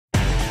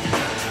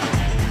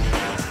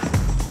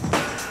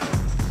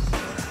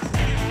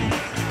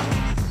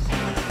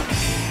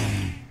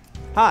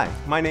Hi,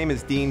 my name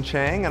is Dean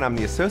Chang, and I'm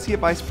the Associate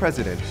Vice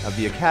President of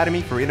the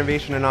Academy for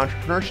Innovation and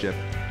Entrepreneurship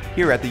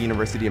here at the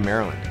University of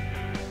Maryland.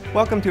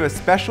 Welcome to a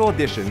special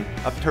edition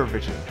of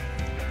TurfVision.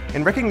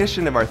 In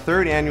recognition of our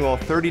third annual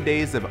 30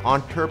 Days of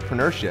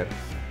Entrepreneurship,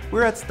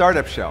 we're at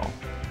Startup Shell.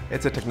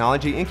 It's a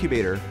technology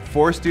incubator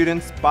for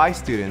students, by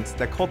students,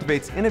 that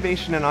cultivates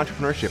innovation and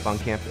entrepreneurship on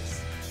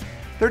campus.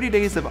 30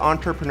 Days of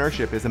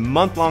Entrepreneurship is a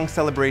month-long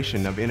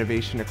celebration of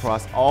innovation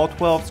across all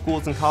 12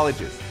 schools and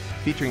colleges,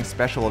 featuring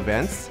special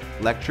events,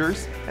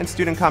 lectures, and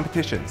student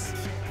competitions.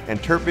 And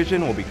TurfVision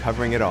will be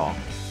covering it all.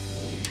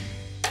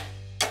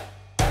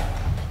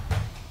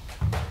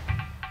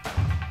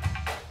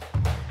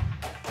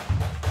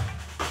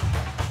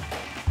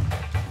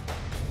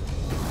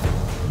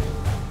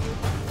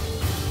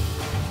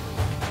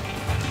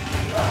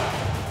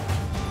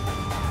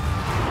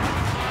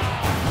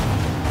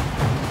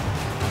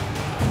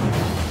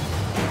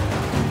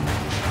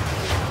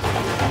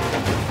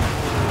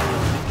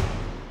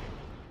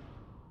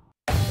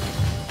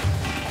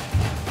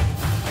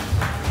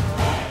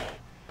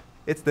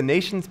 It's the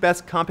nation's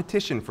best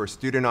competition for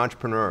student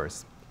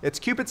entrepreneurs. It's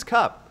Cupid's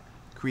Cup,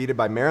 created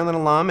by Maryland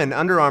alum and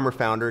Under Armour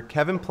founder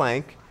Kevin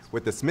Plank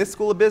with the Smith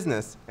School of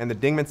Business and the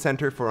Dingman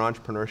Center for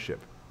Entrepreneurship.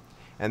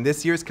 And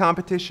this year's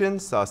competition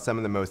saw some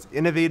of the most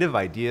innovative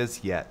ideas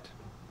yet.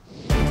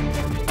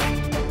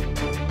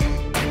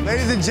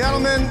 Ladies and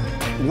gentlemen,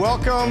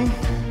 welcome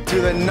to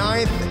the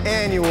 9th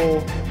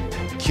annual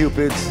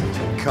Cupid's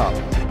Cup.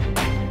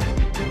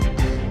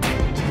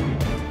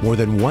 More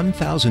than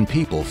 1,000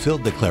 people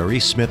filled the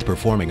Clarice Smith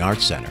Performing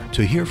Arts Center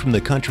to hear from the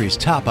country's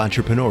top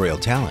entrepreneurial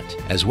talent,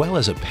 as well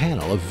as a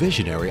panel of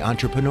visionary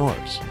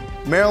entrepreneurs.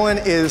 Maryland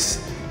is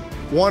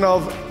one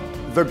of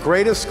the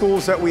greatest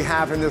schools that we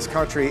have in this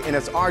country, and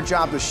it's our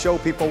job to show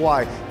people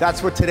why.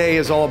 That's what today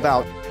is all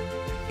about.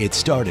 It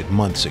started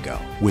months ago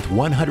with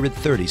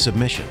 130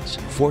 submissions,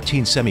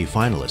 14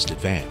 semi-finalists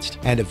advanced,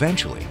 and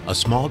eventually a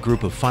small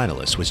group of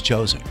finalists was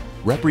chosen,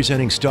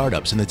 representing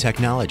startups in the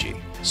technology,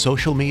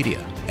 social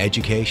media,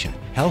 education,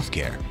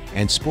 healthcare,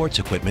 and sports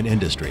equipment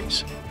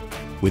industries.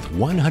 With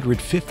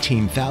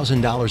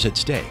 $115,000 at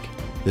stake,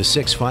 the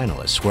 6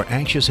 finalists were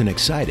anxious and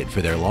excited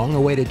for their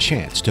long-awaited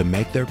chance to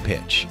make their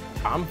pitch.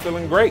 I'm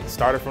feeling great.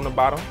 Started from the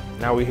bottom.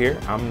 Now we're here.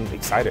 I'm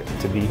excited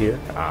to be here.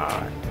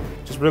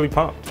 Just really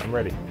pumped. I'm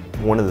ready.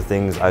 One of the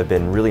things I've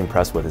been really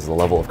impressed with is the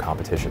level of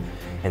competition.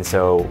 And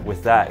so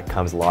with that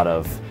comes a lot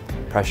of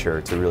pressure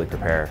to really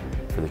prepare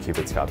for the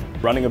Cupid's Cup.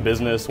 Running a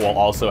business while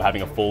also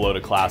having a full load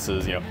of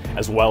classes,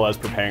 as well as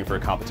preparing for a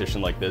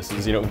competition like this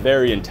is, a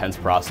very intense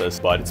process,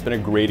 but it's been a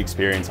great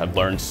experience. I've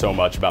learned so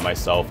much about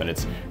myself, and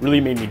it's really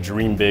made me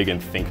dream big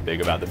and think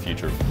big about the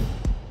future.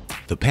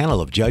 The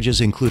panel of judges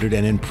included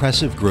an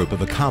impressive group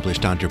of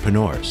accomplished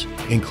entrepreneurs,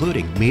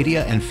 including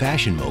media and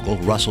fashion mogul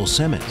Russell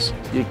Simmons.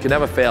 You can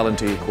never fail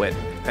until you quit.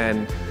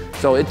 And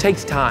so it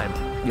takes time,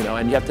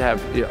 and you have to have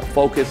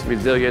focus,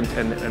 resilience,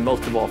 and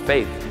most of all,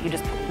 faith. You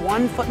just put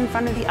one foot in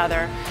front of the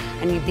other,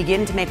 and you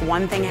begin to make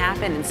one thing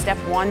happen, and step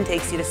 1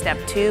 takes you to step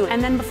 2.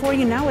 And then before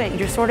you know it,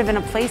 you're sort of in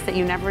a place that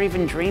you never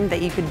even dreamed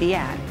that you could be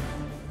at.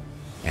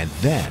 And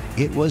then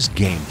it was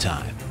game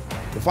time.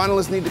 The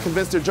finalists need to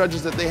convince their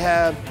judges that they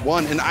have,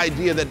 1, an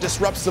idea that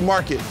disrupts the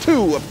market,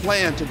 2, a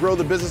plan to grow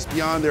the business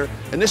beyond their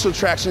initial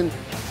traction,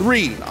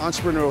 3, an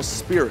entrepreneurial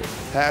spirit,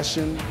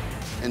 passion,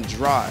 and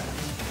drive.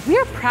 We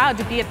are proud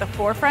to be at the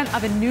forefront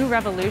of a new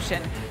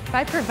revolution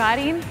by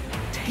providing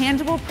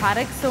tangible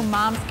products so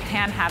moms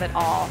can have it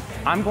all.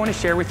 I'm going to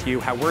share with you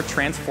how we're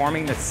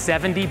transforming the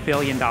 $70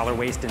 billion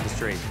waste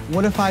industry.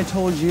 What if I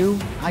told you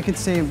I could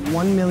save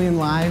 1 million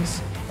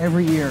lives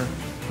every year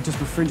with just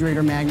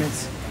refrigerator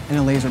magnets and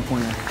a laser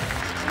pointer?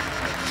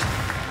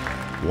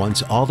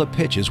 Once all the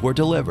pitches were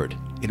delivered,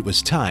 it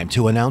was time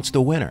to announce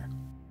the winner.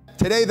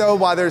 Today, though,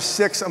 while there's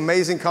 6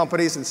 amazing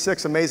companies and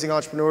 6 amazing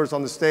entrepreneurs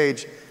on the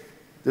stage,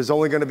 there's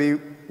only going to be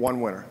one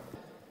winner.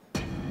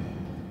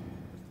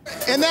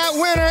 And that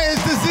winner is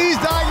Disease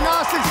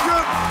Diagnostics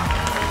Group.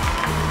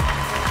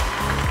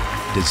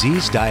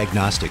 Disease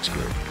Diagnostics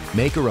Group,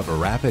 maker of a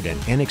rapid and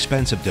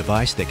inexpensive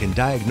device that can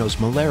diagnose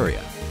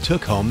malaria,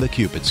 took home the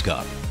Cupid's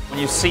Cup. When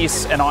you see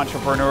an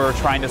entrepreneur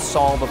trying to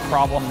solve a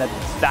problem that's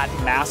that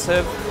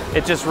massive,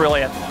 it just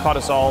really caught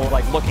us all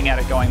looking at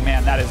it going,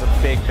 man, that is a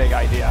big, big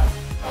idea.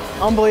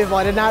 Unbelievable.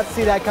 I did not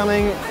see that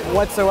coming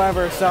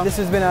whatsoever, so this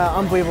has been an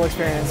unbelievable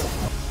experience.